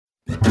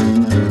Welcome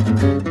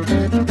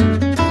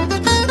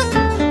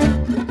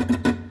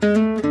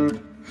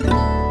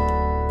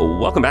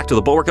back to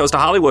The Bulwark Goes to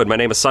Hollywood. My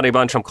name is Sonny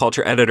Bunch. I'm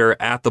culture editor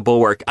at The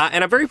Bulwark.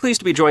 And I'm very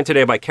pleased to be joined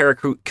today by Kara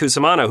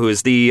Cusimano, who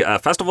is the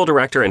festival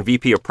director and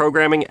VP of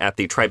programming at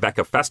the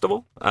Tribeca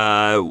Festival.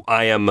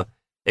 I am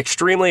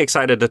extremely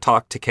excited to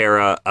talk to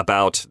Kara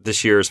about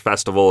this year's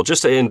festival,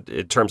 just in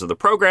terms of the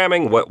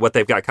programming, what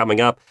they've got coming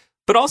up,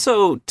 but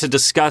also to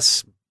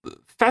discuss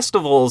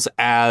festivals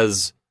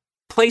as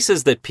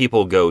places that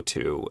people go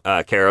to,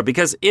 Kara,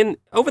 because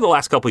over the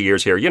last couple of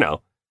years here,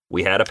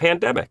 we had a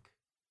pandemic.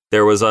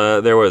 There was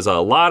a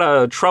lot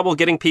of trouble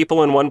getting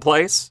people in one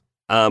place,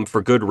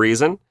 for good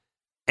reason.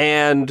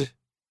 And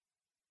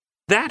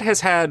that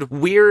has had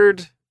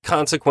weird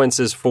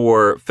consequences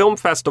for film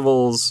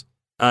festivals,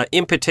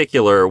 in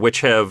particular,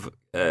 which have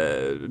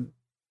done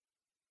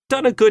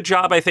a good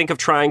job, I think, of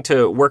trying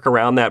to work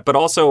around that, but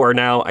also are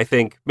now, I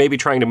think, maybe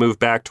trying to move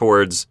back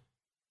towards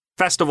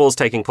festivals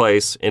taking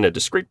place in a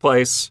discrete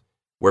place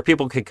where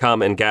people can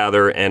come and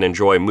gather and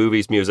enjoy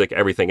movies, music,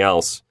 everything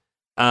else.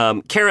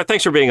 Kara,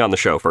 thanks for being on the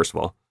show, first of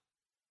all.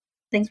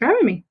 Thanks for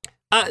having me.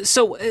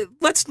 So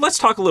let's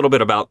talk a little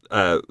bit about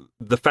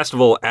the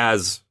festival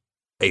as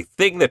a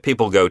thing that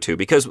people go to,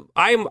 because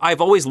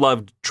I've always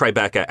loved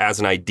Tribeca as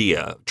an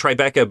idea.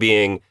 Tribeca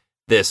being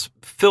this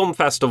film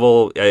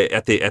festival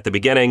at the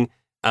beginning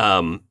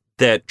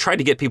that tried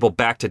to get people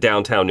back to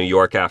downtown New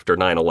York after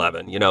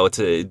 9/11. It's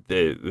a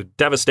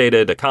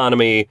devastated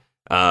economy.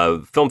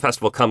 Film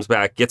festival comes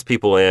back, gets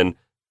people in,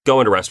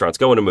 going to restaurants,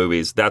 going to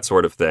movies, that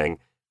sort of thing.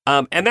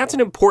 And that's an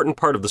important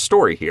part of the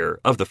story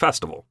here of the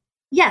festival.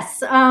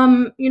 Yes.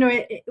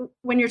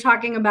 When you're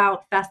talking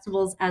about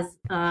festivals as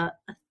a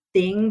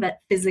thing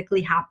that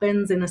physically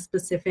happens in a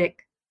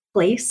specific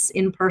place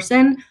in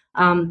person,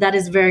 that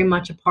is very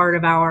much a part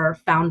of our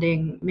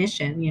founding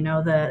mission.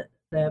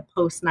 The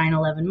post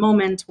 9/11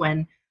 moment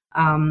when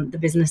the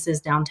businesses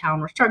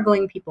downtown were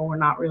struggling, people were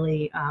not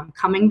really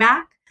coming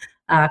back.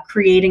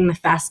 Creating the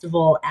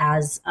festival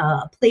as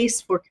a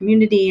place for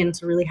community and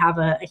to really have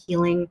a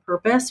healing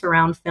purpose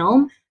around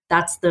film.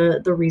 That's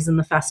the reason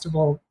the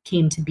festival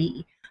came to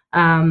be.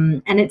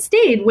 And it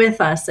stayed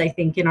with us, I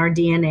think, in our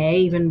DNA,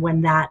 even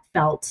when that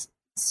felt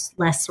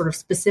less sort of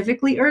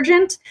specifically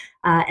urgent.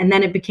 And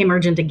then it became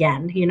urgent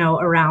again,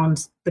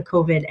 around the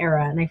COVID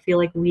era. And I feel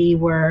like we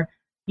were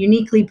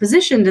uniquely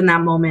positioned in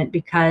that moment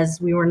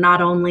because we were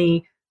not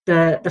only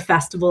the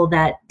festival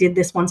that did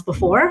this once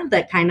before,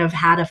 that kind of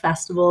had a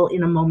festival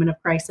in a moment of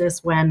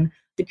crisis when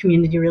the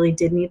community really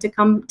did need to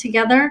come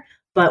together,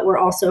 but we're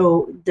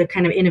also the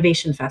kind of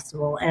innovation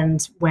festival.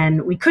 And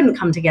when we couldn't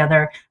come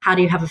together, how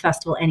do you have a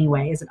festival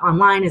anyway? Is it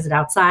online? Is it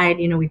outside?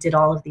 We did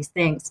all of these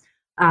things.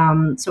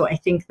 So I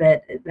think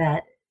that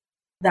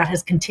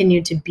has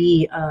continued to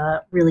be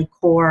a really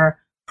core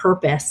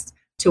purpose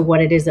to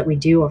what it is that we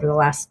do over the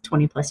last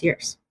 20 plus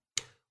years.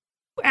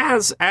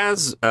 As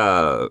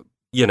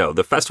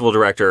the festival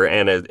director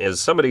and as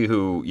somebody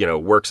who,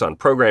 works on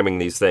programming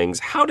these things,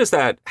 how does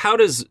the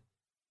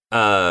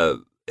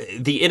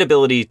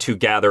inability to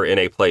gather in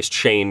a place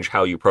change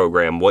how you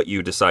program, what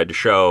you decide to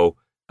show,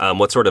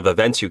 what sort of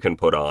events you can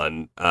put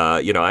on?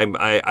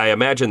 I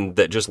imagine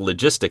that just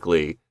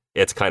logistically,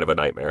 it's kind of a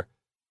nightmare.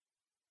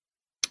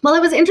 Well, it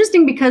was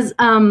interesting because,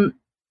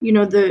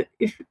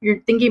 if you're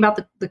thinking about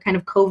the kind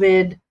of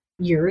COVID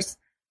years,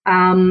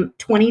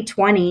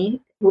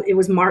 2020, it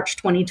was March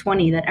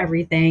 2020 that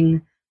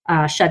everything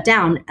shut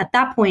down. At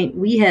that point,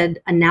 we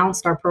had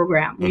announced our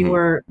program. We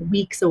were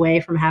weeks away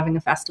from having a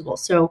festival.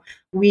 So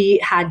we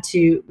had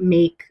to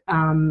make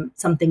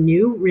something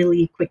new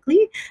really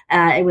quickly.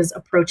 It was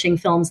approaching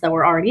films that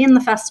were already in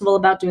the festival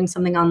about doing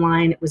something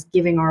online. It was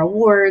giving our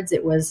awards.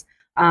 It was,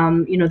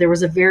 there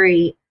was a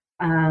very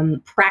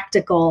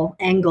practical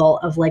angle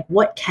of like,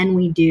 what can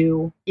we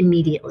do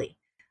immediately?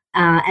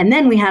 And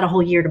then we had a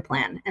whole year to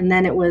plan. And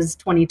then it was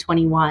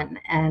 2021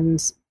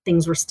 and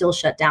things were still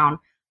shut down.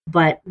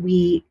 But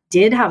we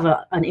did have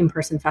an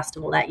in-person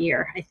festival that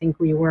year. I think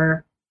we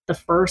were the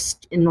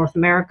first in North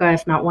America,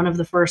 if not one of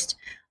the first.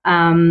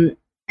 And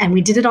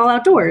we did it all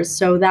outdoors.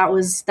 So that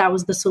was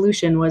the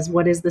solution, was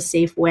what is the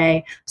safe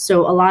way?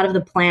 So a lot of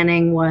the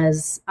planning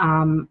was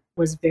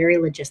very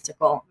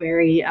logistical,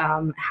 very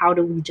how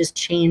do we just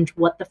change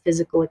what the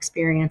physical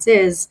experience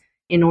is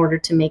in order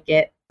to make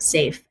it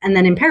safe. And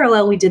then in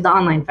parallel, we did the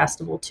online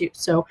festival too.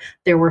 So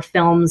there were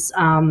films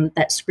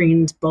that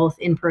screened both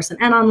in person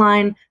and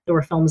online. There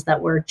were films that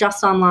were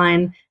just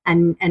online.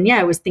 And yeah,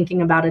 I was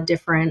thinking about a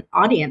different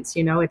audience.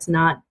 It's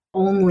not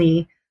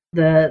only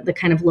the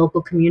kind of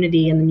local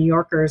community and the New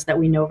Yorkers that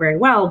we know very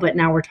well, but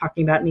now we're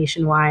talking about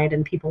nationwide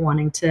and people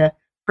wanting to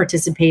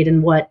participate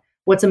in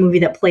what's a movie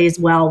that plays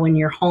well when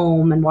you're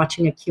home and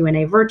watching a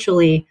Q&A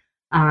virtually.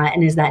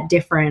 And is that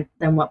different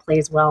than what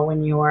plays well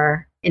when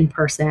you're in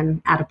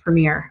person at a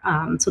premiere?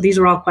 So these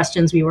are all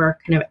questions we were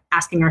kind of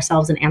asking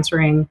ourselves and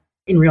answering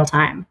in real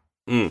time.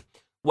 Well,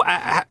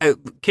 I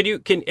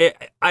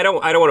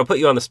don't want to put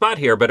you on the spot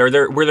here, but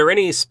were there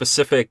any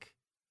specific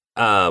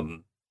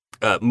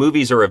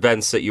movies or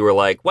events that you were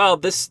like, well,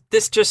 this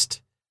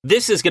just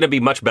this is going to be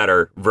much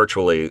better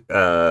virtually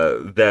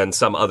than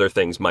some other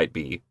things might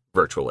be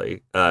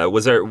virtually.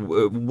 Was there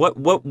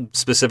what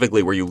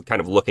specifically were you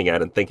kind of looking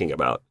at and thinking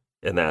about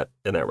in that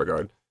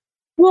regard?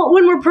 Well,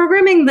 when we're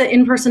programming the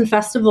in-person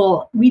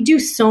festival, we do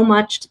so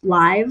much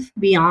live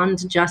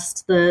beyond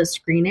just the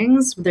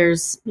screenings.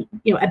 There's,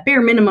 at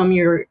bare minimum,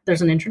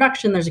 there's an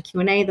introduction, there's a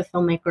Q&A, the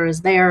filmmaker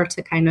is there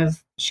to kind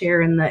of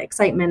share in the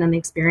excitement and the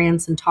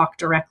experience and talk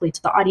directly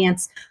to the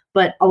audience.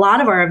 But a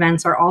lot of our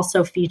events are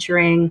also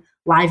featuring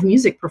live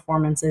music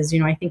performances.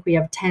 I think we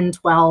have 10,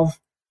 12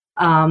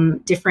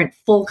 different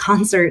full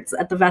concerts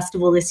at the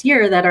festival this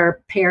year that are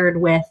paired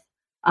with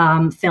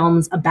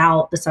films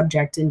about the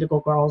subject,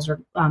 Indigo Girls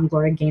or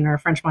Gloria Gaynor,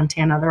 French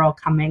Montana. They're all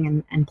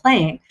coming and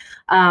playing.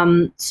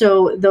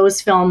 So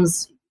those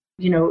films,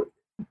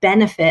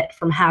 benefit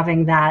from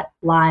having that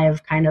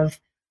live kind of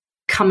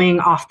coming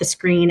off the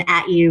screen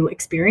at you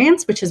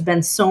experience, which has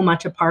been so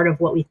much a part of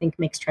what we think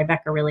makes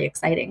Tribeca really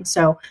exciting.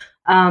 So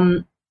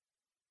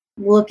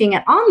looking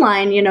at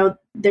online,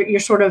 you're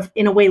sort of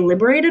in a way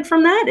liberated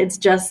from that. It's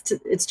just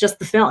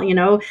the film,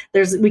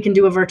 we can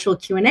do a virtual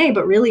Q&A,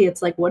 but really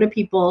it's like, what do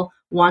people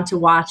want to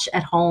watch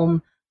at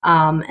home?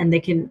 And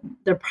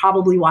they're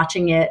probably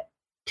watching it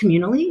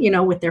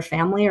communally, with their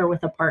family or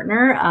with a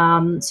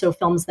partner. So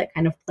films that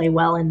kind of play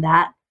well in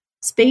that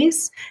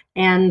space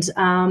and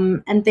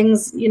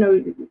things,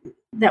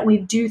 that we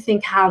do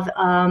think have,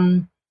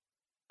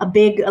 a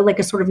big, like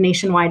a sort of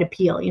nationwide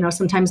appeal.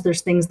 Sometimes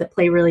there's things that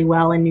play really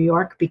well in New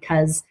York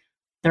because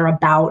they're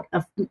about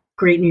a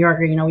great New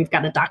Yorker. We've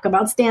got a doc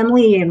about Stan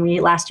Lee, and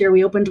last year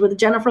we opened with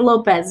Jennifer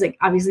Lopez.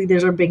 Obviously,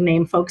 there's our big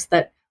name folks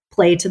that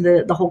play to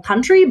the whole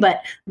country,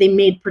 but they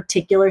made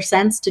particular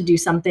sense to do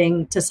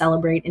something to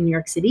celebrate in New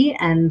York City.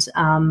 And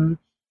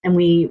when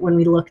we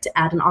looked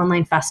at an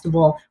online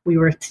festival, we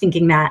were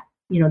thinking that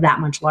that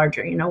much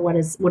larger.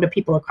 What do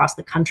people across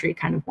the country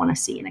kind of want to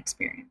see and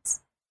experience?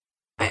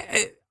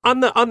 On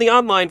the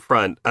online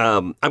front,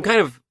 I'm kind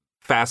of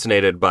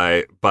fascinated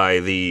by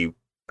the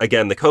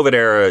COVID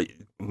era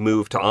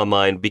move to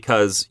online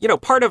because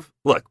part of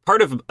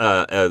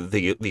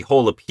the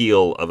whole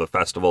appeal of a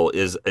festival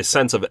is a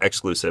sense of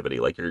exclusivity.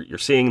 Like you're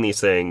seeing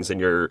these things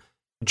and you're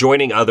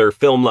joining other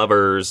film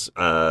lovers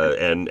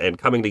and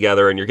coming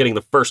together, and you're getting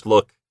the first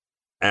look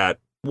at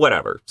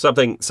whatever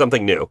something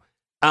new.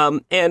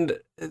 And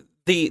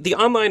the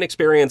online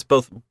experience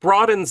both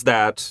broadens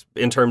that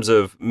in terms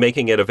of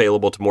making it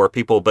available to more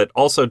people, but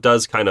also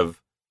does kind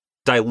of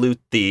dilute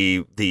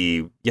the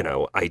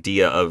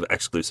idea of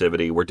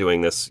exclusivity. We're doing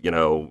this,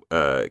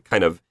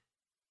 kind of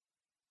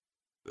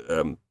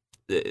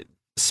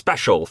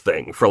special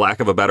thing, for lack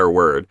of a better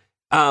word.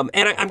 And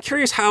I'm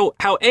curious how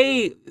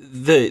the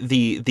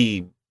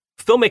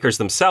filmmakers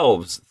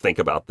themselves think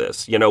about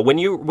this.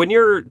 When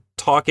you're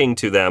talking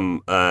to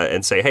them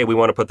and say, hey, we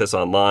want to put this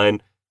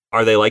online.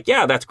 Are they like,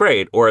 yeah, that's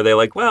great? Or are they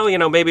like, well,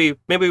 maybe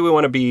we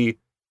want to be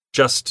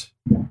just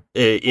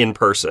in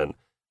person?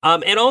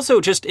 And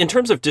also just in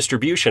terms of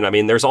distribution, I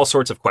mean, there's all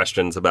sorts of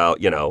questions about,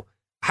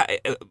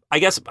 I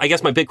guess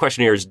my big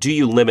question here is, do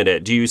you limit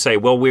it? Do you say,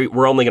 well,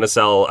 we're only going to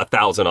sell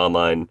 1,000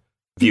 online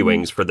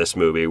viewings for this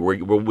movie?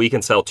 We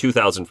can sell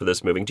 2,000 for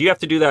this movie. Do you have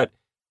to do that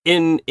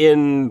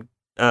in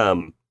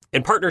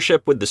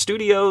partnership with the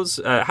studios?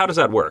 How does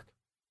that work?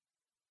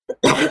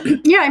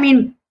 Yeah, I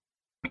mean,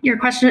 your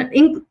question,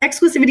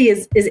 exclusivity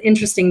is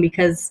interesting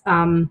because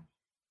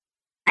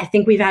I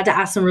think we've had to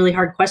ask some really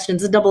hard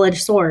questions. A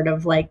double-edged sword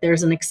of like,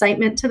 there's an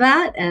excitement to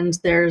that, and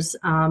there's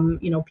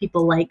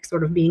people like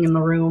sort of being in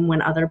the room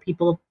when other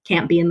people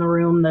can't be in the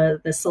room,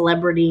 the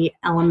celebrity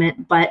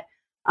element. But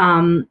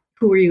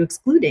who are you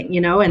excluding?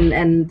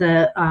 And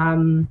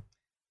the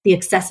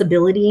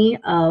accessibility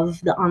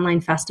of the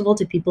online festival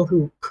to people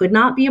who could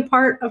not be a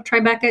part of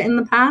Tribeca in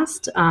the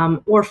past,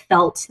 or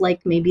felt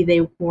like maybe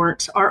they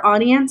weren't our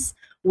audience,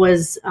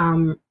 was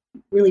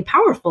really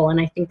powerful.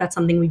 And I think that's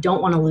something we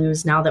don't want to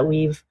lose now that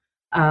we've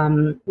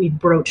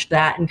broached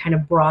that and kind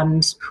of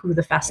broadened who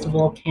the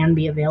festival can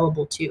be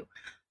available to.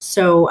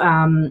 So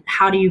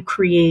how do you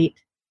create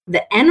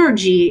the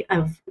energy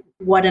of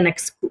what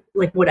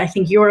what I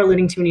think you're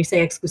alluding to when you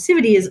say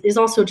exclusivity is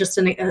also just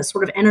a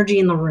sort of energy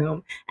in the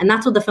room. And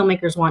that's what the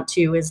filmmakers want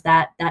too, is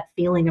that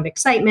feeling of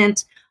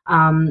excitement,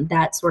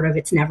 that sort of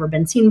it's never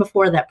been seen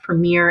before, that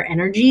premiere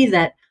energy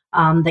that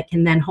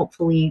can then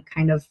hopefully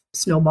kind of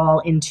snowball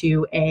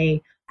into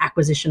a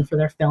acquisition for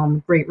their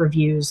film, great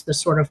reviews, the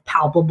sort of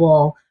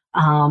palpable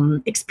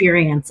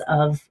experience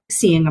of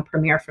seeing a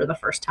premiere for the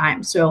first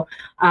time. So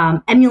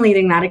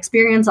emulating that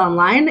experience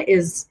online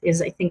is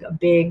I think a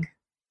big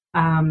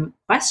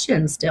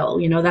question still.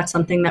 That's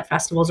something that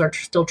festivals are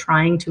still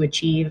trying to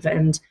achieve,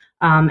 and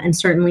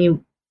certainly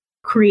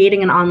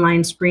creating an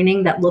online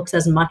screening that looks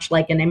as much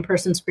like an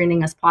in-person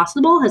screening as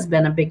possible has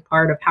been a big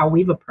part of how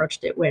we've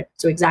approached it with.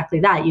 So exactly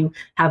that, you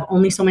have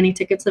only so many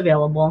tickets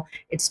available.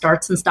 It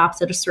starts and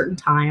stops at a certain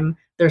time.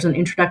 There's an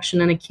introduction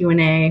and a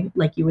Q&A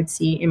like you would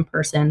see in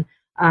person.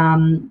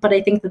 But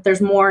I think that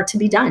there's more to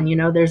be done.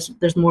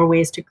 There's more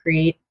ways to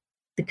create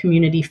the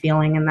community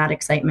feeling and that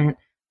excitement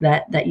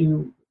that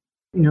you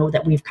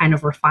that we've kind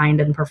of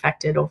refined and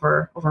perfected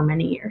over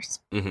many years.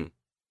 Mm-hmm.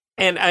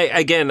 And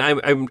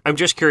I'm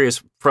just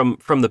curious from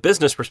the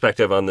business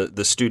perspective on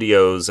the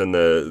studios and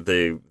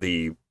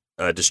the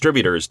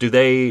distributors. Do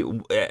they,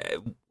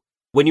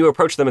 when you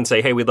approach them and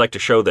say, "Hey, we'd like to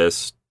show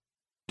this,"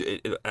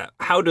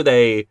 how do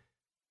they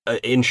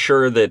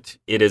ensure that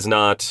it is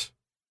not,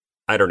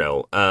 I don't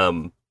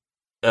know,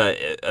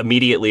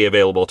 immediately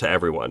available to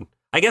everyone?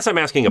 I guess I'm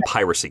asking a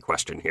piracy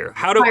question here.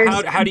 How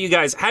do you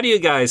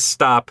guys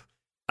stop,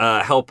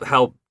 help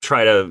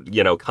try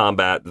to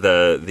combat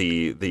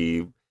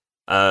the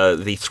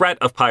threat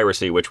of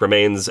piracy, which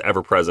remains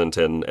ever present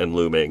and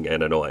looming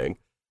and annoying?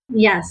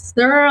 Yes,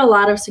 there are a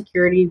lot of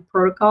security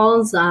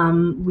protocols.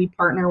 We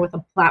partner with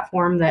a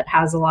platform that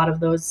has a lot of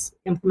those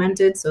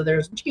implemented. So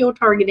there's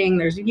geo-targeting,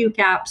 there's view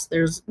caps,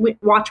 there's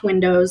watch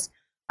windows,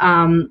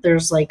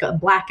 there's like a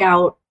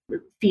blackout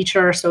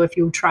feature. So if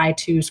you try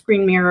to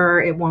screen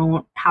mirror, it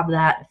won't have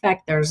that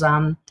effect. There's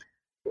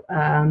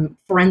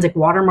forensic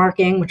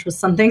watermarking, which was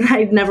something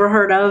I'd never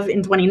heard of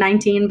in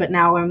 2019, but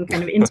now I'm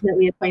kind of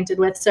intimately acquainted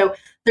with. So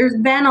there's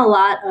been a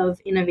lot of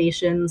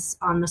innovations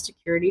on the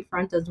security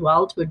front as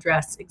well to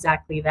address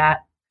exactly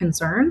that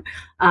concern.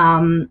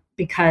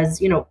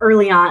 Because,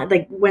 early on,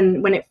 like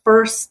when it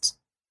first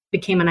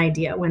became an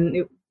idea, when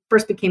it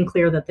first became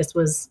clear that this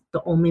was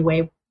the only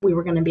way we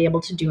were going to be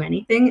able to do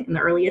anything in the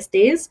earliest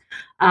days,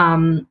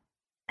 I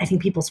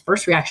think people's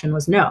first reaction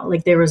was no.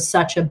 Like there was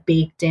such a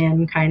baked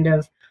in kind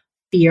of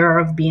fear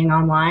of being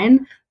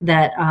online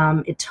that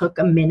it took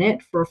a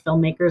minute for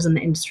filmmakers and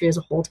the industry as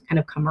a whole to kind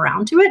of come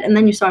around to it. And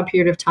then you saw a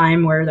period of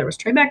time where there was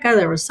Tribeca,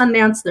 there was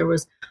Sundance, there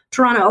was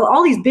Toronto.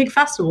 All these big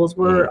festivals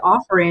were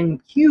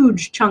offering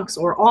huge chunks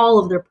or all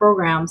of their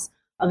programs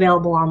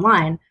available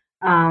online.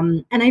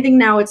 And I think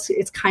now it's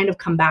kind of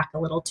come back a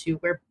little too,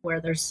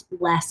 where there's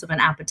less of an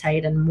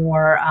appetite and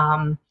more,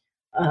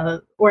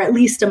 or at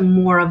least a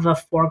more of a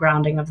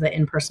foregrounding of the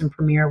in-person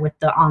premiere, with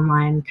the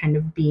online kind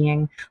of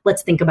being,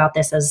 let's think about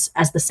this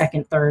as the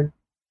second, third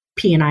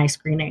P&I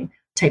screening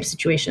type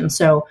situation.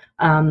 So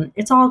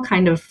it's all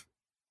kind of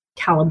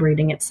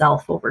calibrating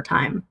itself over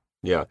time.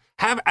 Yeah.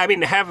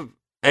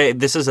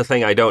 This is a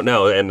thing I don't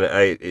know, and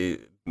I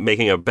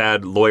making a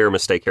bad lawyer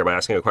mistake here by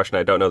asking a question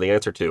I don't know the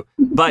answer to.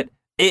 But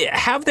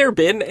have there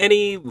been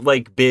any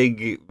like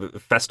big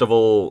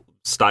festival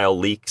style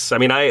leaks? I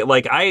mean,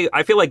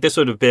 I feel like this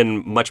would have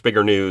been much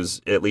bigger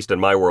news, at least in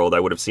my world. I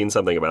would have seen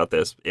something about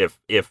this if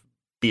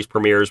these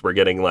premieres were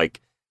getting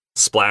like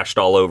splashed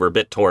all over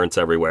BitTorrents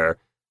everywhere.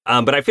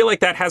 But I feel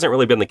like that hasn't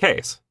really been the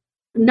case.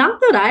 Not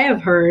that I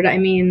have heard. I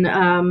mean,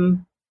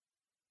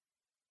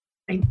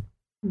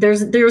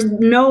 there's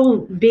no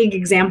big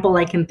example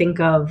I can think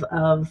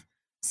of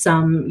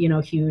some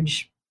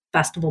huge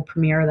festival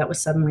premiere that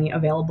was suddenly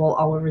available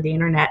all over the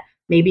internet.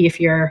 Maybe if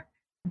you're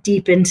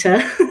deep into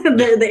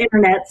the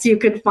internets, you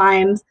could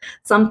find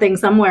something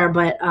somewhere,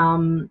 but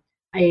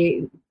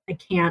I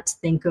can't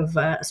think of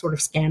a sort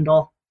of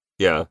scandal.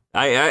 Yeah,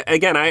 I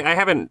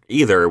haven't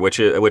either, which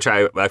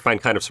I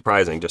find kind of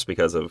surprising, just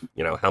because of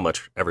how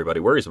much everybody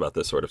worries about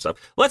this sort of stuff.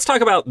 Let's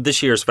talk about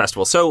this year's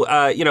festival. So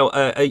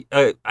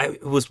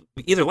it was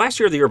either last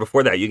year or the year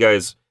before that, you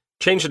guys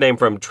changed the name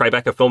from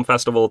Tribeca Film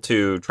Festival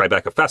to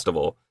Tribeca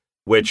Festival,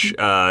 which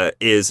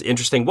is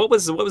interesting. What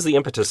was the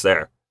impetus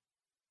there?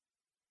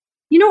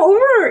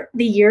 Over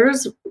the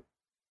years,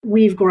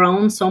 we've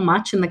grown so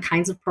much in the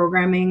kinds of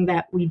programming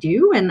that we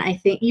do. And I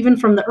think even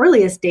from the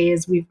earliest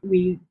days,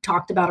 we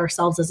talked about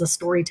ourselves as a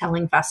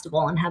storytelling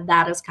festival and had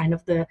that as kind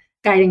of the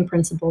guiding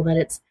principle, that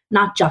it's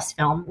not just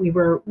film. We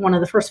were one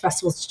of the first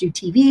festivals to do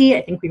TV.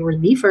 I think we were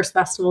the first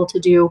festival to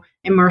do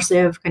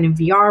immersive kind of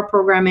VR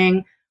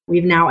programming.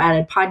 We've now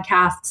added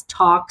podcasts,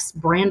 talks,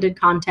 branded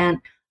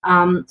content.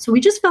 So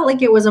we just felt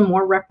like it was a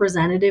more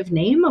representative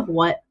name of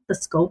what the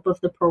scope of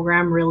the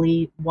program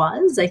really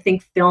was. I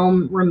think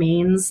film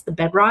remains the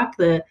bedrock.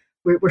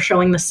 We're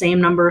showing the same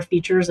number of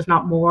features, if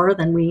not more,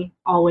 than we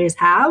always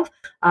have.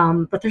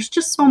 But there's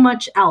just so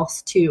much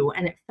else too,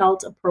 and it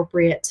felt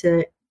appropriate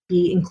to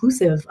be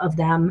inclusive of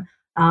them,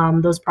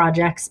 those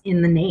projects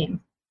in the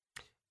name.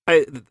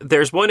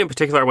 There's one in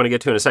particular I want to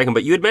get to in a second,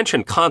 but you had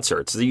mentioned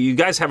concerts. You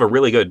guys have a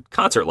really good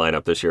concert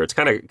lineup this year. It's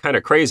kind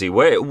of crazy.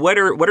 What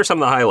are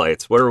some of the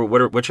highlights?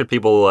 What should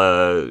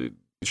people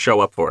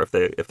show up for if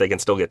they can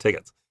still get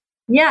tickets?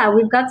 Yeah,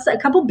 we've got a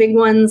couple big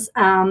ones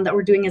that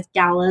we're doing as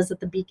galas at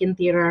the Beacon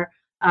Theater.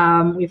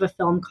 We have a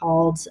film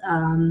called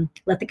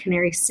Let the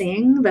Canary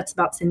Sing that's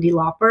about Cyndi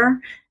Lauper,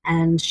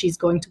 and she's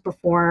going to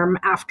perform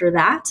after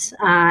that.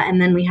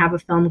 And then we have a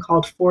film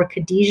called For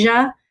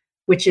Khadijah,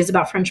 which is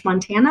about French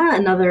Montana,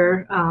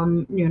 another,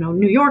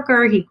 New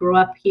Yorker. He grew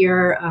up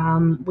here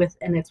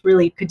and it's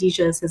really,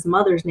 Khadijah is his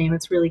mother's name.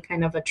 It's really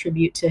kind of a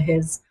tribute to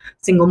his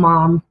single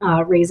mom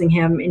raising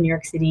him in New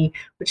York City,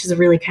 which is a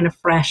really kind of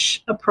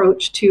fresh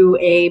approach to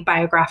a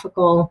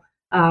biographical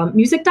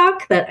music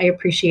doc that I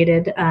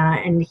appreciated.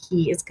 And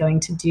he is going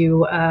to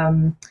do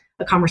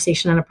a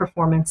conversation and a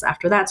performance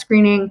after that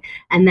screening.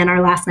 And then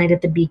our last night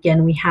at the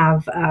Beacon, we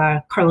have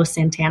Carlos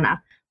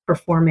Santana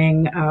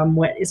performing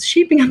what is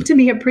shaping up to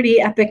be a pretty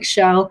epic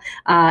show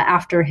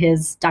after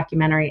his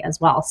documentary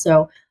as well.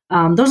 So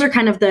those are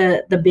kind of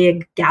the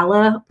big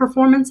gala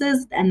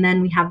performances. And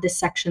then we have this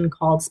section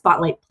called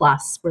Spotlight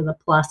Plus, where the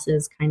plus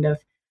is kind of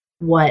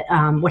what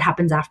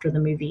happens after the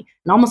movie.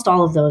 And almost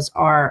all of those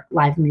are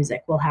live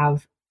music. We'll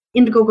have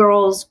Indigo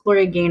Girls,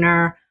 Gloria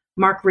Gaynor,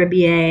 Mark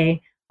Ribier.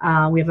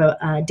 We have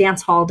a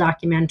dance hall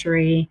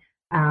documentary.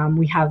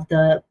 We have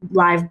the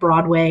live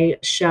Broadway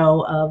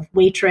show of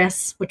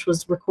Waitress, which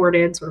was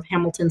recorded sort of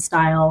Hamilton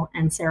style,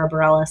 and Sarah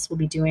Bareilles will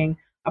be doing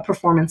a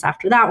performance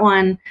after that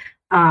one.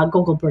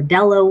 Gogol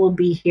Bordello will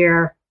be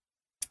here,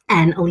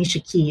 and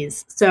Alicia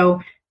Keys.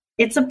 So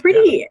it's a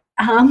pretty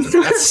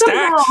that's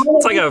stacked.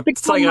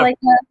 It's like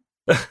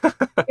a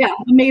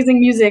amazing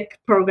music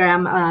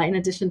program in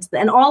addition to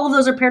and all of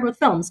those are paired with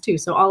films too.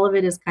 So all of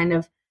it is kind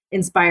of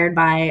inspired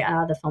by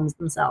the films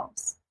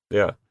themselves.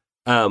 Yeah.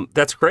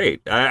 That's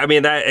great. I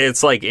mean, that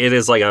it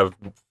is like a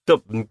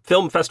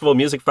film festival,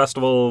 music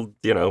festival,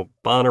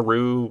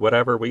 Bonnaroo,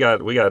 whatever. We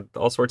got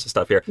all sorts of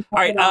stuff here. All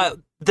right.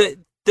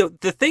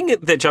 The thing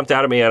that jumped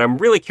out at me, and I'm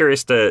really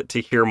curious to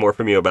hear more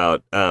from you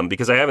about,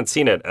 because I haven't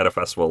seen it at a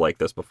festival like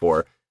this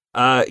before.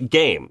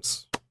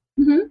 Games.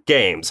 Mm-hmm.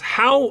 Games.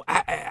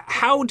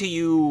 How do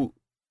you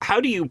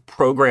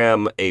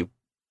program a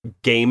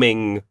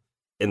gaming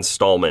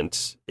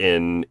installment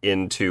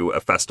into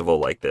a festival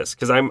like this?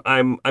 Because I'm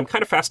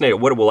kind of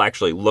fascinated what it will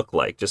actually look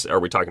like. Just, are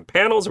we talking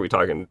panels? Are we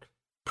talking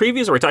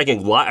previews? Are we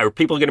talking are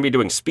people going to be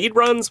doing speed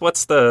runs?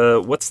 What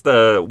are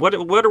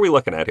we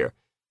looking at here?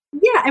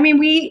 Yeah, I mean,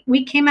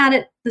 we came at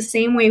it the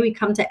same way we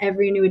come to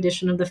every new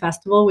edition of the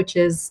festival, which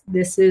is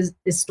this is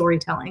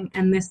storytelling,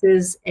 and this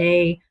is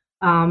a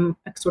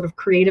sort of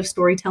creative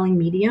storytelling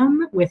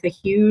medium with a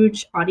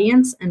huge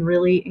audience and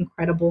really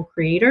incredible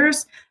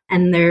creators.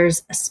 And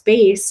there's a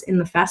space in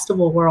the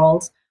festival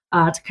world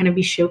to kind of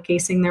be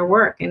showcasing their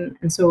work.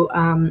 And so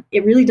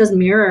it really does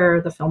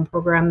mirror the film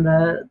program,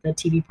 the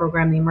TV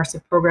program, the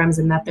immersive programs,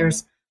 in that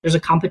there's a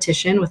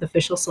competition with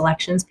official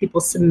selections.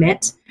 People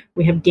submit.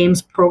 We have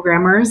games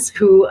programmers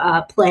who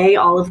play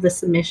all of the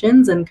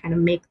submissions and kind of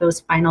make those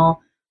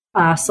final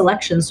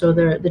selections. So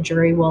the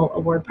jury will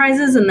award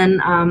prizes, and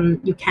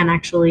then you can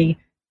actually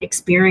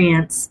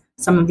experience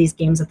some of these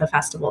games at the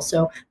festival.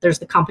 So there's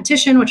the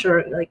competition, which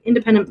are like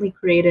independently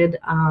created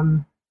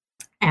and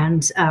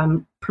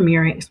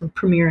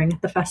premiering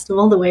at the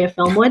festival the way a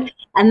film would.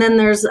 And then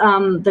there's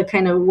the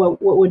kind of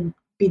what would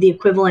be the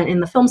equivalent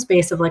in the film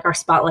space of like our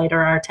spotlight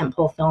or our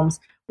tentpole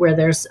films, where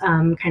there's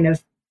kind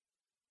of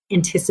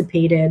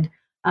anticipated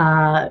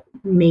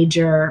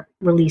major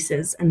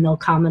releases, and they'll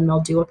come and they'll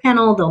do a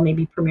panel, they'll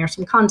maybe premiere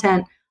some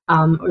content,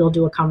 or they'll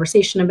do a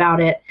conversation about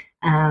it.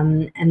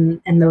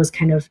 And those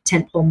kind of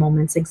tentpole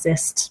moments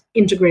exist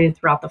integrated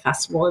throughout the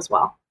festival as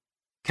well.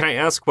 Can I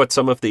ask what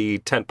some of the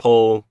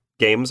tentpole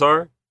games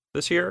are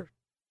this year?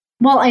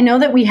 Well, I know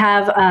that we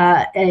have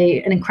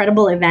an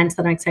incredible event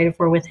that I'm excited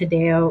for with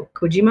Hideo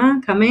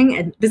Kojima coming.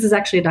 And this is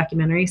actually a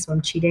documentary, so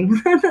I'm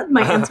cheating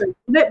my answer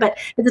a bit, but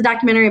it's a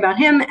documentary about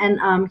him,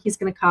 and he's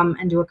going to come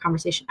and do a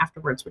conversation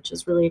afterwards, which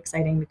is really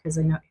exciting because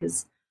I know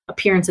his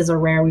appearances are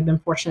rare. We've been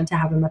fortunate to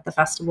have him at the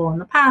festival in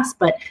the past,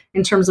 but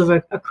in terms of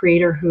a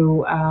creator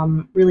who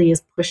really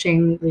is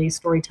pushing the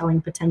storytelling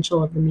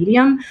potential of the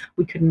medium,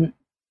 we couldn't,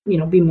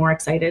 be more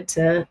excited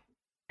to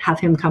have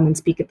him come and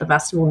speak at the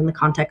festival in the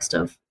context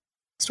of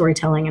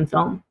storytelling and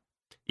film.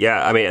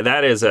 Yeah, I mean,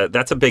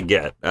 that's a big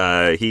get.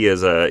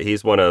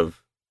 He's one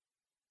of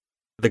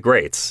the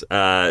greats. All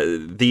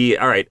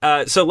right.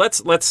 So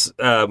let's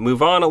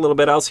move on a little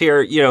bit else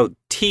here.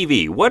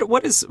 TV.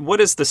 What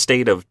is the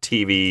state of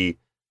TV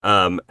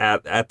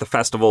at the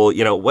festival?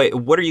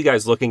 What are you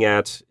guys looking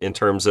at in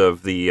terms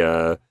of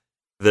the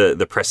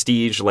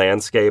prestige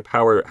landscape?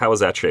 How is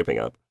that shaping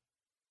up?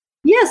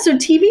 Yeah, so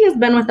TV has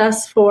been with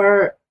us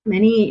for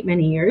many,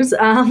 many years.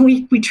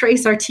 We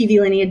trace our TV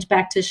lineage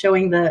back to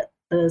showing the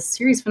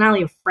series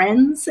finale of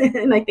Friends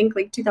in, I think,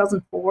 like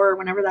 2004 or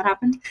whenever that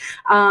happened.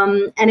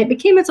 And it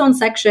became its own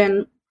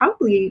section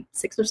probably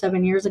 6 or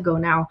 7 years ago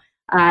now.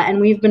 And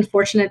we've been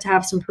fortunate to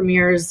have some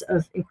premieres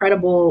of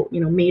incredible,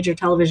 major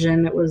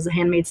television. It was The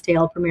Handmaid's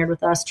Tale premiered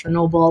with us,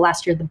 Chernobyl,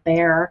 last year The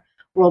Bear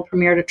world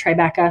premiered at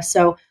Tribeca.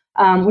 So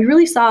we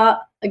really saw,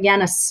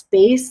 again, a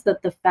space that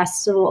a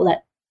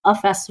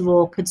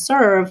festival could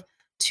serve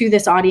to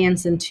this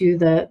audience and to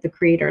the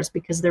creators,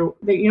 because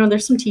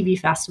there's some TV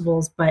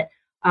festivals, but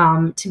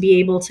to be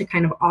able to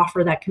kind of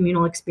offer that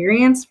communal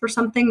experience for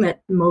something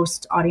that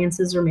most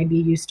audiences are maybe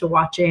used to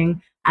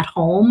watching at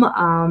home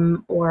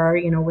or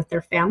with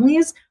their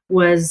families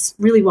was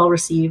really well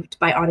received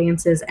by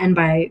audiences and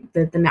by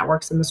the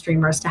networks and the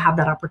streamers, to have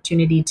that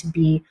opportunity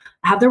to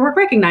have their work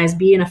recognized,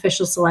 be an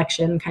official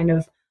selection, kind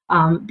of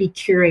be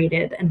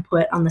curated and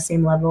put on the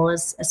same level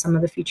as some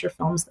of the feature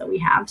films that we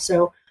have.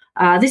 So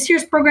this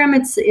year's program,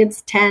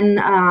 it's 10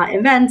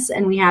 events,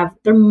 and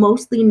they're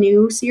mostly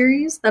new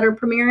series that are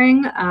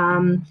premiering,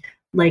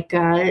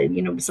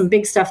 some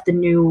big stuff, the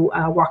new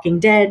Walking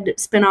Dead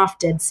spinoff,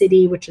 Dead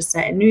City, which is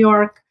set in New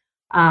York,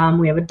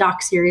 We have a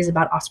doc series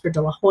about Oscar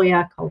de la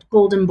Hoya called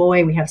Golden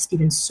Boy. We have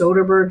Steven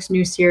Soderbergh's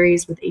new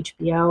series with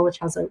HBO, which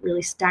has a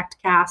really stacked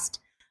cast.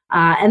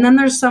 And then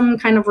there's some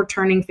kind of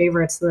returning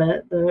favorites.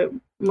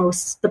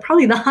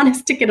 Probably the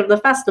hottest ticket of the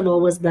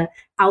festival was the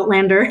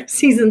Outlander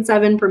season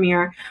 7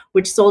 premiere,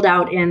 which sold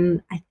out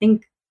in, I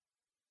think,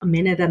 a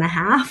minute and a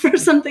half or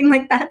something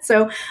like that.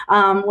 So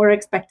we're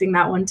expecting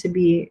that one to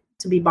be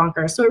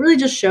bonkers. So it really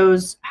just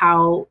shows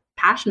how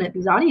passionate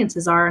these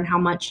audiences are and how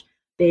much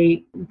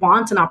they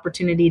want an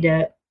opportunity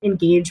to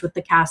engage with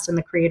the cast and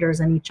the creators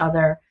and each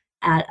other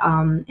at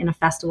in a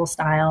festival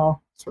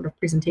style sort of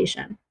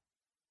presentation.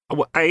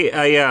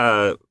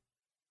 I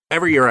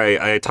every year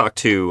I talk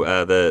to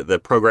the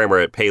programmer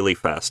at Paley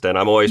Fest, and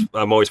I'm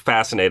always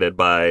fascinated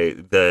by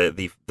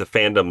the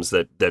fandoms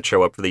that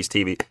show up for these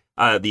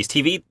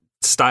TV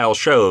style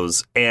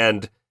shows,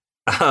 and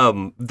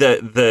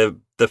the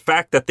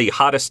fact that the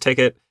hottest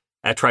ticket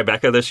at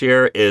Tribeca this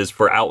year is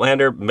for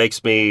Outlander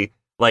makes me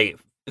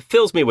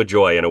fills me with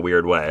joy in a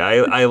weird way.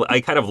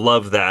 I kind of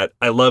love that.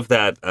 I love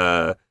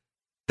that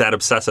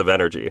obsessive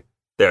energy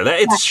there.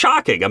 It's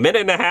shocking. A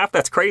minute and a half.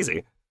 That's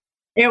crazy.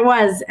 It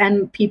was,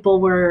 and people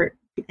were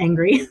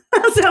angry.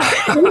 So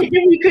if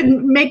we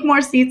could make more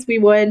seats, we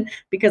would,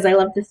 because I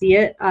love to see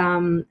it.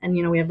 And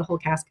we have the whole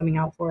cast coming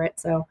out for it,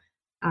 so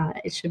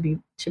it should be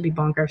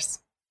bonkers.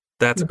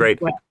 That's great.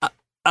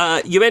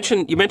 You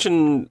mentioned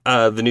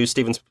the new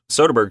Steven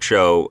Soderbergh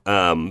show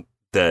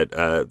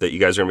that you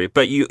guys are going to be,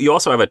 but you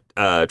also have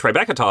a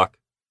Tribeca talk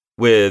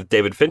with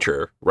David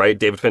Fincher, right?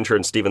 David Fincher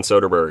and Steven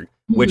Soderbergh,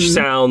 which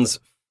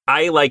sounds.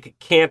 I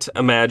can't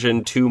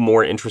imagine two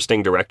more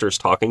interesting directors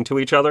talking to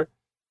each other.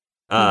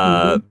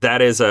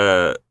 That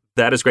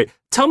is great.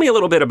 Tell me a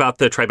little bit about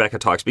the Tribeca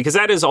talks, because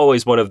that is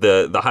always one of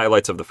the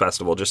highlights of the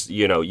festival. Just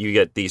you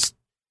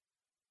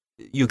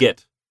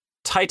get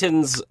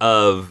titans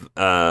of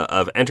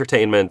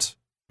entertainment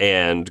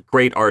and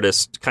great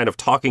artists kind of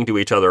talking to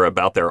each other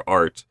about their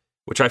art,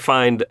 which I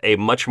find a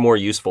much more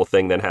useful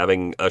thing than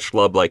having a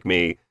schlub like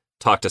me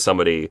talk to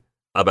somebody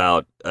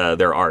about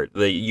their art.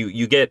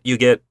 You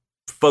get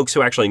folks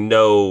who actually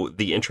know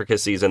the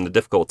intricacies and the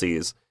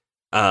difficulties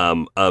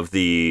of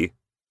the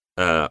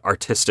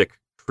artistic,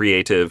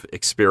 creative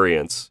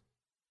experience,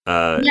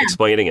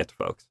 explaining it to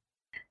folks.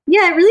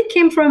 Yeah, it really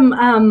came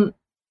from,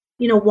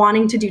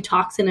 wanting to do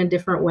talks in a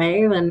different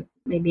way than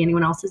maybe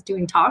anyone else is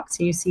doing talks.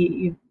 You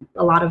see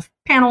a lot of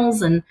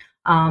panels and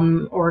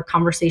or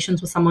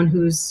conversations with someone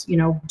who's,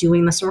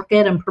 doing the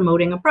circuit and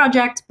promoting a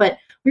project. But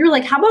we were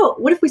like,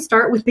 what if we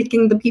start with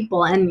picking the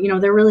people? And,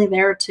 they're really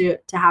there to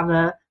have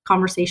a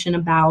conversation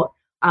about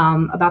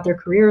their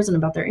careers and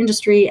about their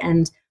industry,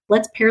 and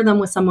let's pair them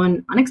with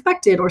someone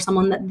unexpected or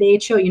someone that they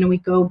chose. We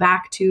go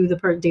back to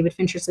David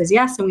Fincher says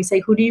yes, and we say,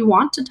 who do you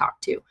want to talk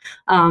to?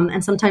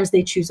 And sometimes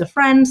they choose a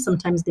friend,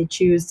 sometimes they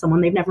choose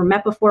someone they've never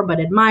met before but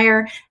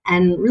admire,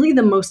 and really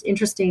the most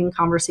interesting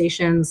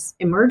conversations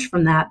emerge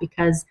from that,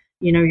 because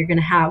we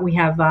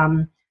have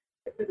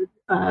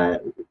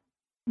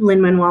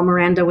Lin-Manuel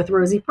Miranda with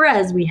Rosie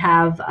Perez. We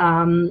have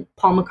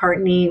Paul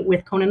McCartney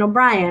with Conan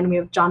O'Brien. We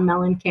have John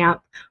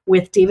Mellencamp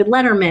with David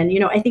Letterman.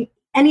 I think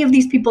any of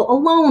these people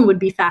alone would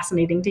be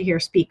fascinating to hear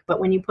speak. But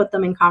when you put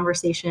them in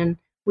conversation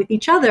with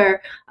each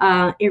other,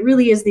 it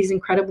really is these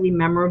incredibly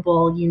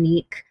memorable,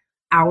 unique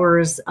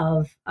hours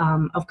of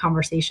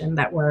conversation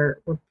that we're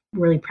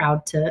really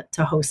proud to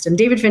host. And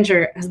David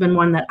Fincher has been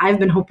one that I've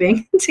been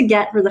hoping to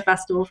get for the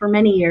festival for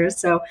many years.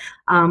 So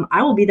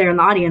I will be there in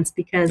the audience,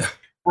 because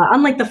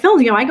unlike the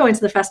films, I go into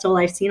the festival,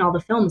 I've seen all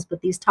the films,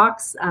 but these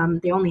talks,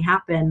 they only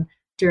happen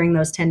during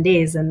those 10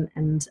 days. And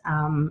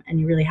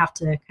you really have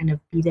to kind of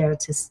be there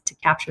to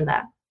capture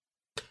that.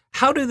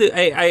 How do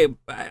I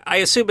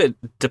assume it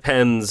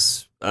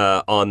depends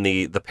on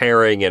the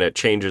pairing, and it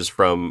changes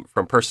from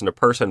person to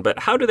person, but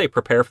how do they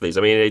prepare for these?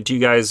 I mean, do you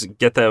guys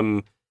get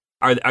them,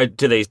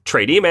 do they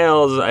trade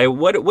emails?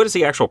 What is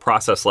the actual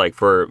process like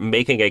for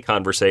making a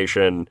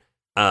conversation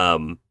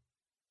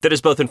that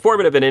is both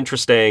informative and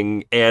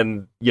interesting,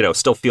 and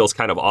still feels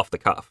kind of off the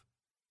cuff?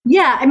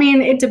 Yeah, I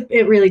mean,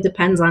 it really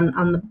depends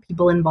on the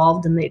people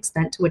involved and the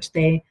extent to which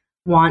they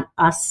want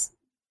us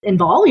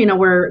involved. We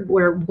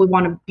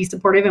want to be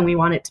supportive and we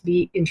want it to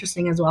be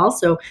interesting as well.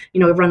 So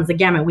it runs the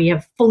gamut. We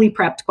have fully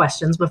prepped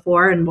questions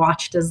before and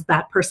watched as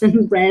that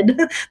person read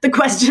the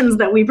questions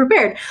that we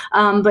prepared.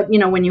 But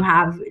when you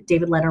have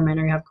David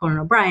Letterman or you have Conan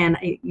O'Brien,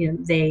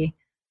 they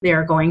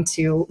are going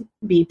to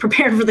be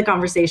prepared for the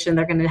conversation.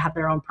 They're going to have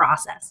their own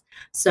process.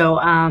 So,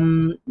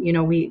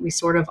 we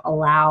sort of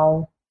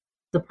allow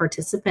the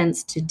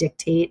participants to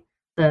dictate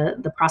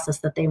the process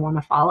that they want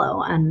to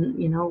follow.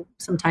 And,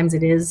 sometimes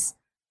it is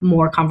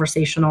more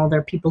conversational. There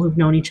are people who've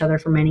known each other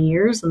for many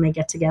years and they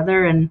get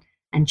together and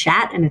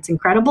chat, and it's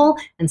incredible.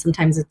 And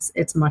sometimes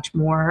it's much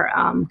more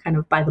kind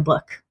of by the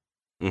book.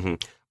 Mm-hmm.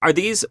 Are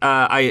these,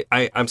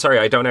 I'm sorry,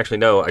 I don't actually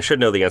know. I should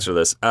know the answer to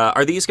this.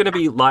 Are these going to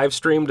be live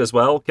streamed as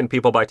well? Can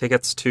people buy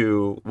tickets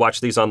to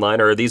watch these online,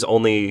 or are these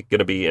only going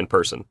to be in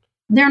person?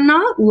 They're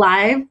not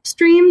live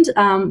streamed.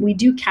 We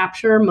do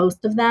capture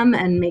most of them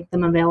and make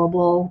them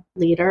available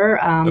later.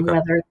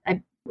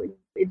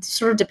 It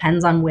sort of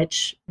depends on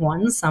which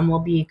ones. Some will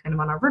be kind of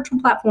on our virtual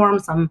platform.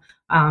 Some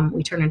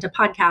we turn into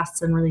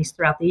podcasts and release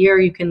throughout the year.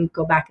 You can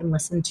go back and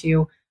listen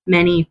to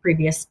many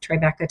previous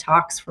Tribeca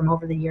talks from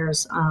over the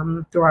years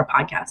through our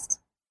podcast.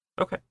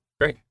 Okay,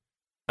 great.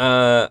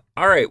 All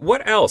right.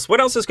 What else? What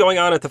else is going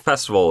on at the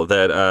festival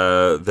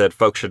that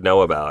folks should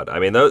know about? I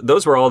mean,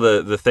 those were all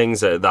the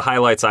things, the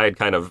highlights I had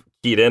kind of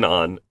keyed in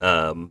on.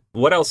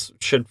 What else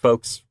should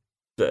folks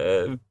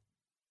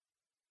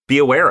be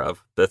aware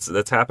of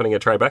that's happening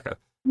at Tribeca?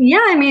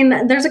 Yeah, I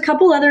mean, there's a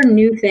couple other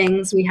new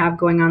things we have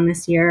going on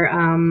this year.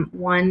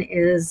 One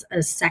is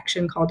a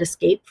section called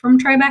Escape from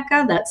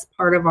Tribeca. That's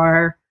part of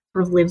our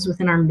sort of lives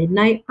within our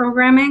midnight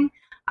programming.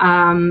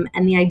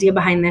 And the idea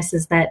behind this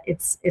is that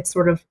it's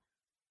sort of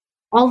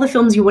all the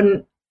films you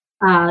wouldn't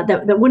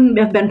that wouldn't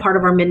have been part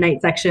of our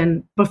midnight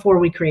section before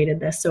we created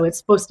this. So it's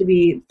supposed to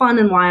be fun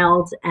and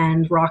wild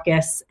and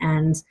raucous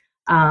and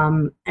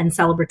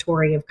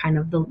celebratory of kind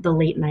of the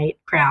late night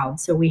crowd.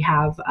 So we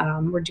have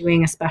we're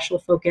doing a special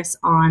focus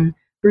on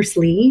Bruce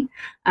Lee,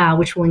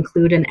 which will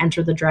include an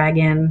Enter the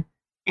Dragon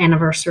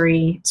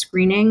anniversary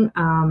screening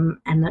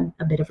and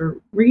a bit of a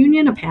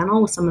reunion, a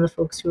panel with some of the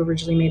folks who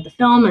originally made the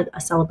film,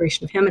 a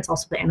celebration of him. It's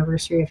also the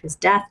anniversary of his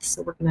death,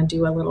 so we're going to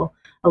do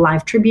a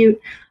live tribute.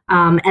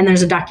 And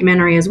there's a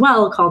documentary as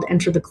well called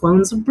Enter the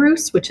Clones of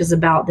Bruce, which is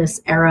about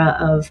this era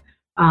of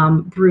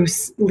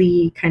Bruce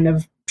Lee kind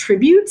of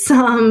tributes.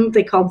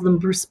 They called them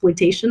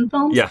Bruceploitation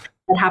films. Yeah.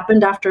 That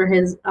happened after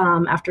his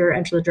after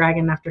Enter the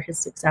Dragon, after his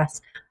success.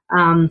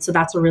 So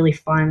that's a really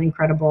fun,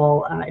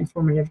 incredible,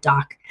 informative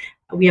doc.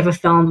 We have a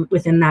film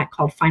within that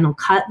called Final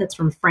Cut that's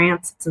from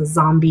France. It's a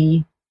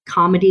zombie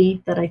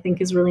comedy that I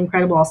think is really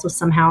incredible. Also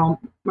somehow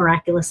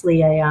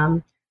miraculously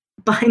a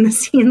behind the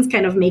scenes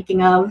kind of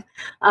making of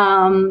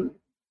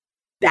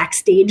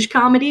backstage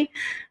comedy.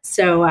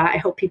 So I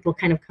hope people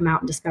kind of come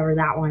out and discover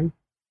that one.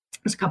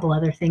 There's a couple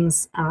other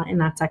things in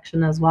that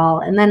section as well.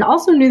 And then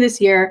also new this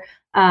year,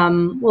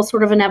 well,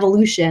 sort of an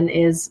evolution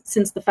is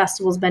since the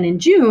festival's been in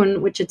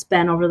June, which it's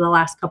been over the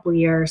last couple of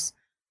years,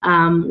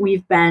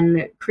 we've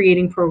been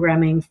creating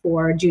programming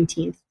for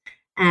Juneteenth.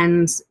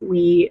 And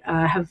we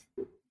have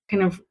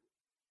kind of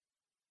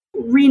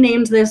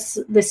renamed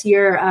this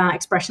year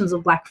Expressions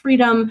of Black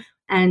Freedom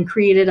and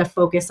created a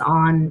focus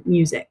on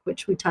music,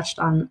 which we touched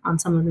on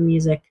some of the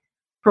music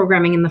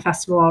programming in the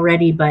festival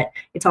already, but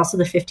it's also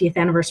the 50th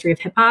anniversary of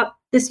hip hop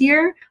this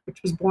year,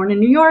 which was born in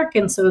New York.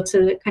 And so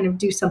to kind of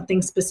do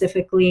something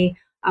specifically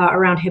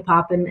around hip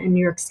hop in New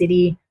York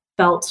City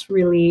felt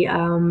really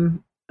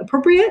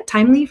appropriate,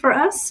 timely for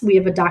us. We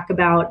have a doc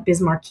about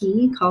Biz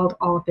Markie called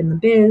All Up in the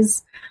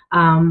Biz.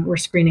 We're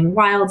screening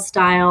Wild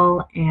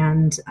Style,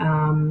 and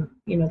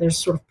there's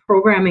sort of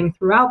programming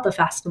throughout the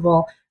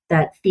festival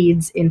that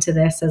feeds into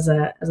this as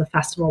a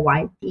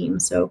festival-wide theme.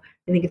 So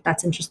I think if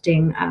that's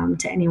interesting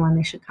to anyone,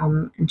 they should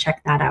come and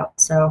check that out.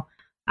 So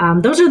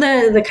those are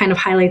the kind of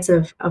highlights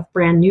of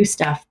brand new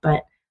stuff.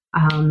 But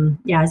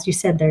as you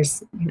said,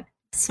 there's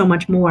so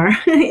much more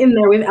in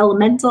there. We have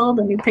Elemental,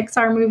 the new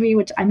Pixar movie,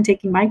 which I'm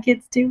taking my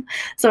kids to.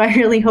 So I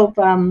really hope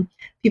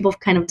people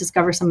kind of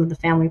discover some of the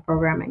family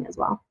programming as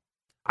well.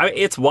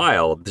 It's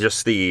wild,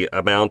 just the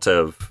amount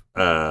of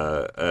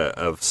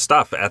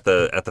stuff at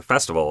the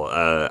festival.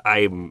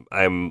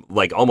 I'm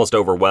like almost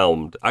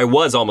overwhelmed. I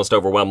was almost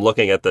overwhelmed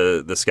looking at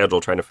the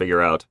schedule, trying to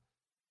figure out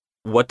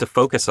what to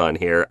focus on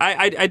here.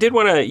 I did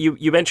want to.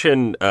 You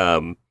mentioned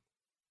the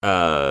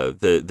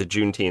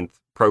Juneteenth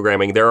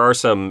programming. There are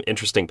some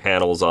interesting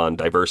panels on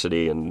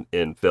diversity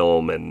in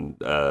film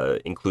and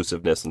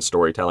inclusiveness and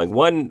storytelling.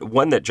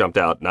 One that jumped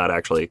out, not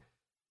actually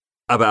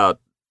about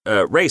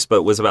race,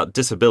 but was about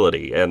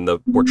disability and the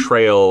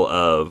portrayal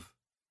of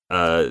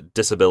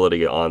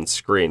disability on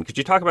screen. Could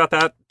you talk about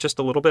that just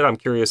a little bit? I'm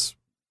curious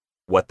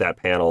what that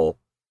panel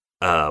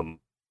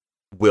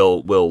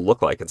will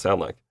look like and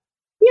sound like.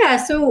 Yeah,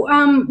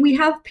 so we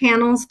have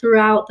panels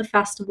throughout the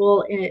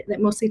festival that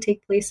mostly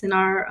take place in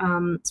our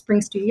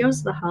Spring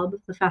Studios, the hub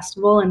of the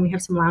festival, and we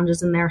have some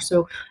lounges in there.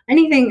 So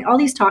all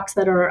these talks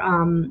that are,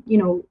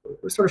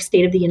 sort of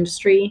state of the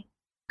industry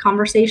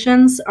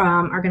conversations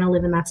are going to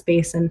live in that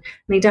space. And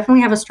they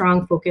definitely have a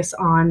strong focus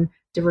on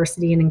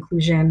diversity and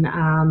inclusion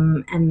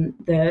and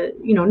the,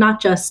 not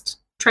just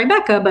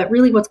Tribeca, but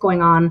really what's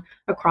going on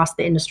across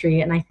the industry.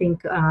 And I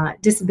think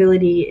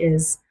disability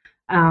is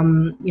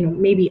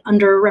maybe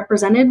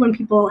underrepresented when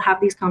people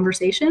have these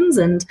conversations.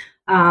 And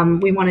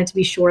we wanted to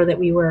be sure that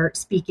we were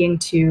speaking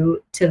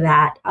to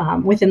that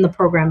within the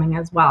programming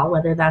as well,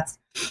 whether that's,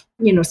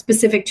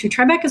 specific to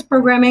Tribeca's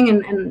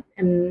programming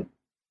and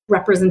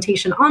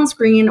representation on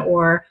screen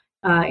or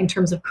in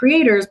terms of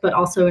creators, but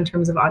also in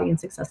terms of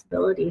audience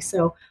accessibility.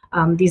 So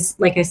these,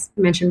 like I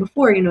mentioned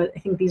before, I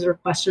think these are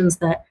questions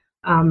that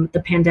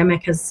the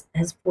pandemic has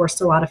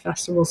forced a lot of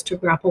festivals to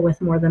grapple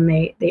with more than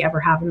they ever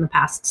have in the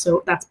past.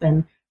 So that's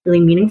been really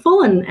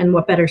meaningful, and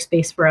what better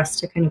space for us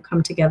to kind of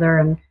come together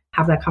and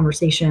have that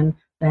conversation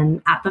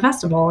than at the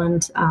festival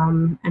and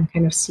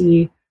kind of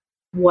see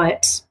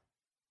what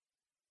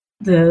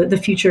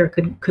the future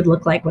could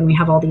look like when we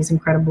have all these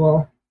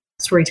incredible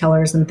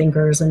storytellers and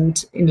thinkers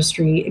and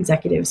industry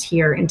executives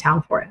here in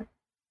town for it.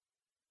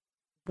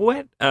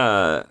 What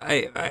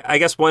I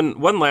guess one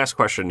last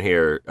question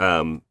here.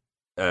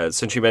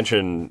 Since you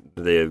mentioned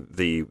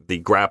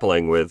the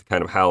grappling with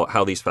kind of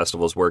how these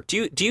festivals work,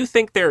 do you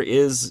think there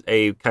is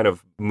a kind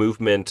of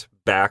movement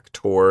back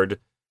toward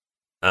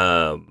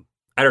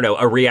I don't know,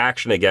 a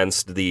reaction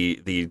against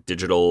the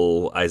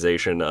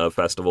digitalization of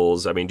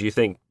festivals? I mean, do you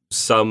think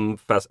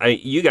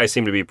you guys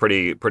seem to be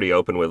pretty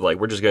open with, like,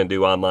 we're just going to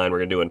do online, we're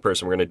going to do in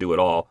person, we're going to do it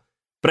all.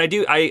 But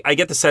I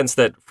get the sense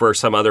that for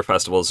some other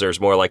festivals,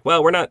 there's more like,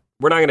 well, we're not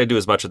going to do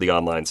as much of the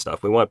online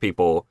stuff. We want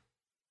people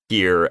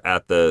here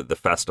at the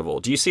festival.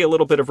 Do you see a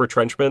little bit of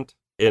retrenchment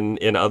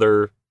in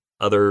other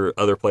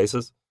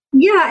places?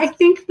 Yeah, I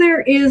think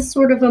there is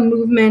sort of a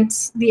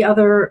movement the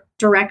other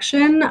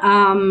direction.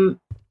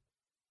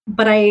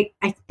 But I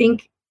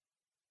think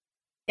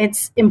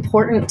it's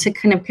important to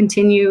kind of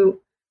continue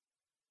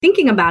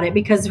thinking about it,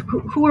 because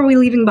who are we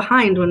leaving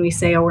behind when we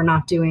say, oh, we're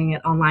not doing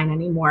it online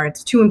anymore?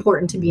 It's too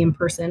important to be in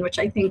person, which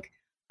I think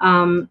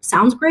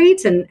sounds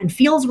great and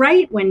feels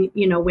right when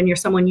you're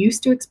someone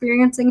used to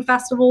experiencing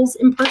festivals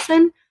in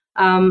person.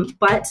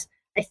 But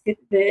I think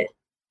that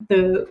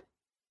the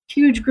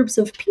huge groups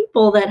of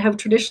people that have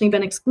traditionally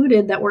been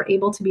excluded that were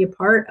able to be a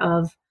part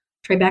of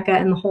Tribeca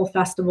and the whole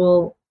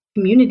festival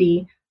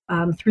community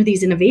through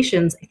these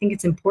innovations, I think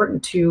it's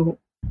important to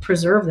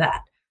preserve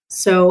that.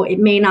 So it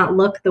may not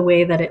look the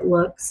way that it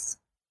looks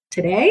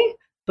today,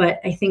 but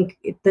I think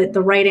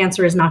the right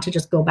answer is not to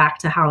just go back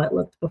to how it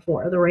looked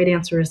before. The right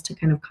answer is to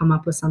kind of come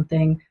up with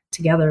something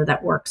together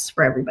that works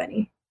for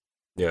everybody.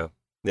 Yeah.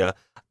 Yeah.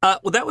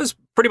 Well, that was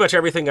pretty much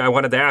everything I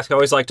wanted to ask. I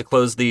always like to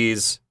close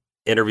these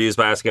interviews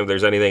by asking if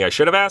there's anything I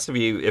should have asked,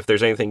 if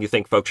there's anything you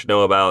think folks should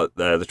know about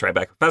the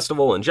Tribeca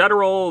Festival in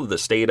general, the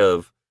state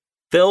of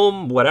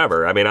film,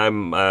 whatever. I mean,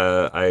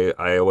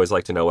 I always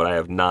like to know what I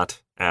have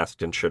not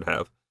asked and should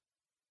have.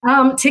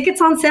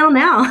 Tickets on sale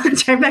now.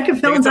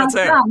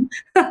 TribecaFilm.com.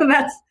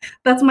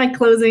 That's my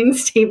closing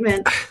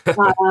statement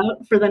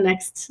for the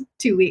next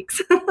 2 weeks.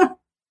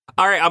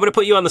 All right, I'm going to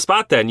put you on the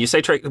spot then. You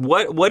say,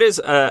 what is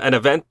an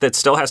event that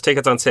still has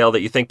tickets on sale that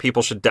you think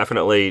people should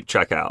definitely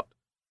check out?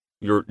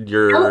 Go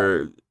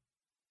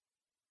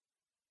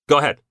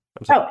ahead.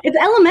 It's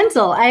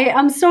Elemental.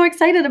 I'm so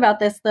excited about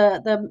this.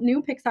 The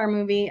new Pixar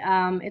movie.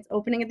 It's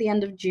opening at the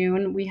end of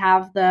June. We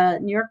have the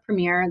New York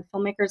premiere, and the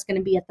filmmaker is going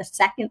to be at the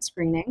second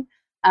screening.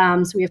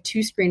 So we have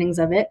 2 screenings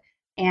of it.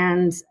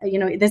 And,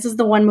 this is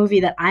the one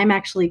movie that I'm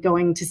actually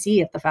going to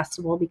see at the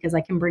festival because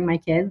I can bring my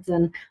kids.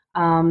 And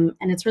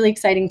it's really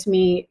exciting to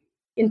me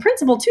in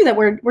principle, too, that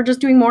we're just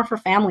doing more for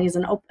families.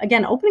 And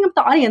again, opening up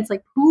the audience,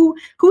 like who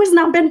has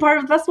not been part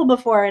of the festival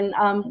before?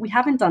 And we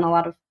haven't done a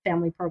lot of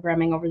family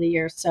programming over the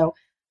years. So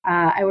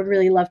I would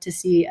really love to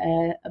see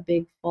a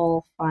big,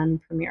 full, fun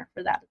premiere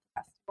for that at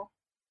the festival.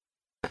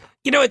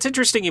 It's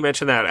interesting you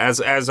mentioned that.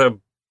 As a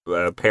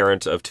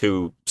parent of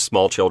 2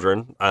 small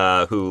children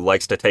who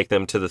likes to take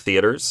them to the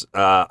theaters,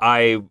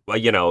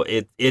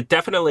 it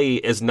definitely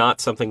is not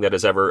something that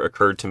has ever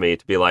occurred to me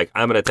to be like,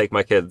 I'm going to take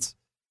my kids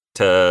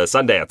to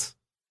Sundance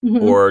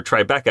or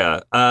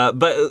Tribeca.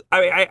 But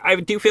I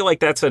do feel like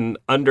that's an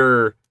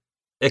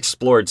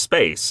underexplored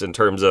space in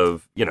terms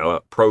of,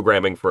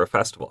 programming for a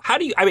festival.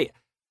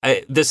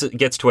 This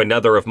gets to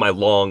another of my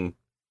long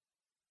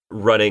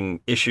running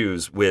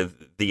issues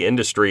with the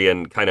industry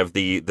and kind of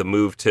the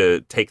move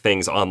to take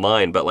things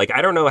online. But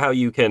I don't know how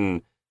you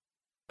can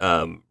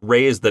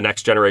raise the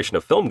next generation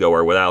of film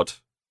goer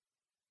without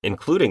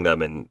including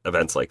them in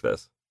events like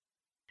this.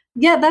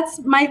 Yeah, that's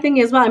my thing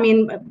as well. I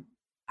mean,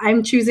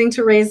 I'm choosing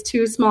to raise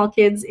 2 small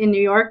kids in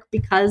New York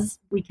because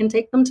we can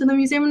take them to the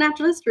Museum of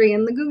Natural History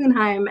and the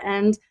Guggenheim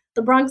and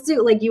the Bronx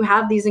Zoo. You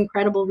have these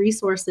incredible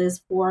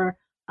resources for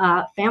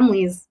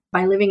families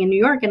by living in New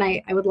York. And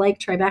I would like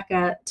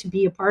Tribeca to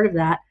be a part of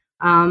that.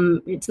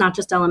 It's not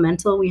just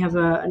Elemental. We have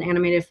an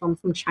animated film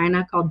from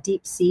China called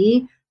Deep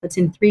Sea that's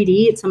in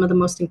 3D. It's some of the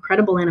most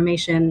incredible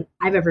animation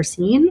I've ever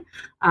seen,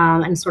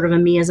 and sort of a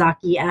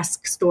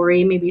Miyazaki-esque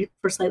story, maybe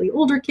for slightly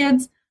older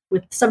kids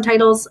with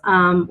subtitles.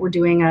 We're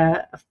doing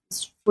a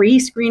free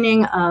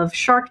screening of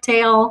Shark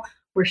Tale.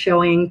 We're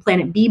showing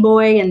Planet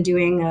B-Boy and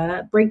doing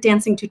a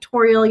breakdancing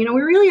tutorial. We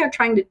really are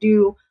trying to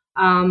do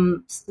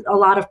a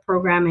lot of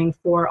programming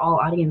for all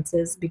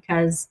audiences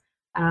because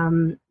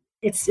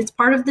it's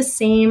part of the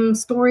same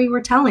story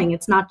we're telling.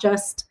 It's not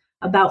just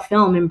about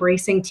film.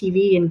 Embracing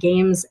TV and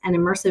games and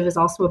immersive is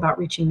also about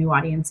reaching new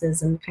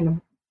audiences and kind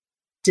of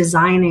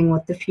designing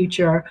what the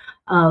future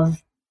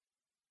of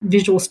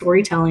visual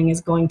storytelling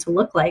is going to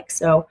look like.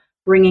 So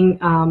bringing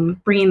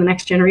the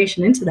next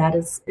generation into that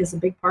is a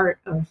big part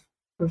of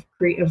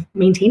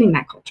maintaining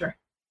that culture.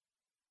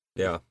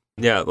 Yeah.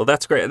 Yeah, well,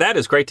 that's great. That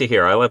is great to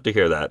hear. I love to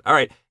hear that. All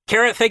right.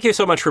 Kara, thank you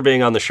so much for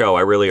being on the show.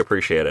 I really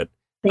appreciate it.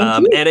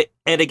 Thank you.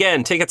 And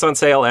again, tickets on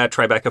sale at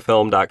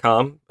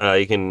TribecaFilm.com.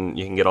 You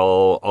can get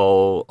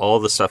all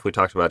the stuff we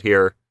talked about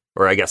here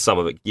Or I guess some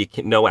of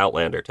it. No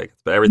Outlander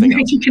tickets, but everything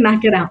else. You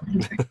cannot get out.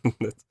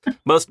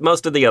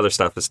 most of the other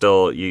stuff is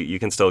still, you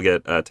can still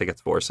get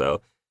tickets for.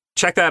 So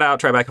check that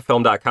out,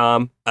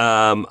 TribecaFilm.com.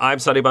 I'm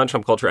Sonny Bunch.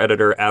 I'm culture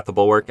editor at The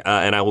Bulwark,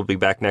 and I will be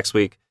back next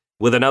week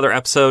with another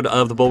episode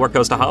of The Bulwark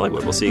Goes to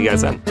Hollywood. We'll see you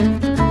guys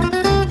then.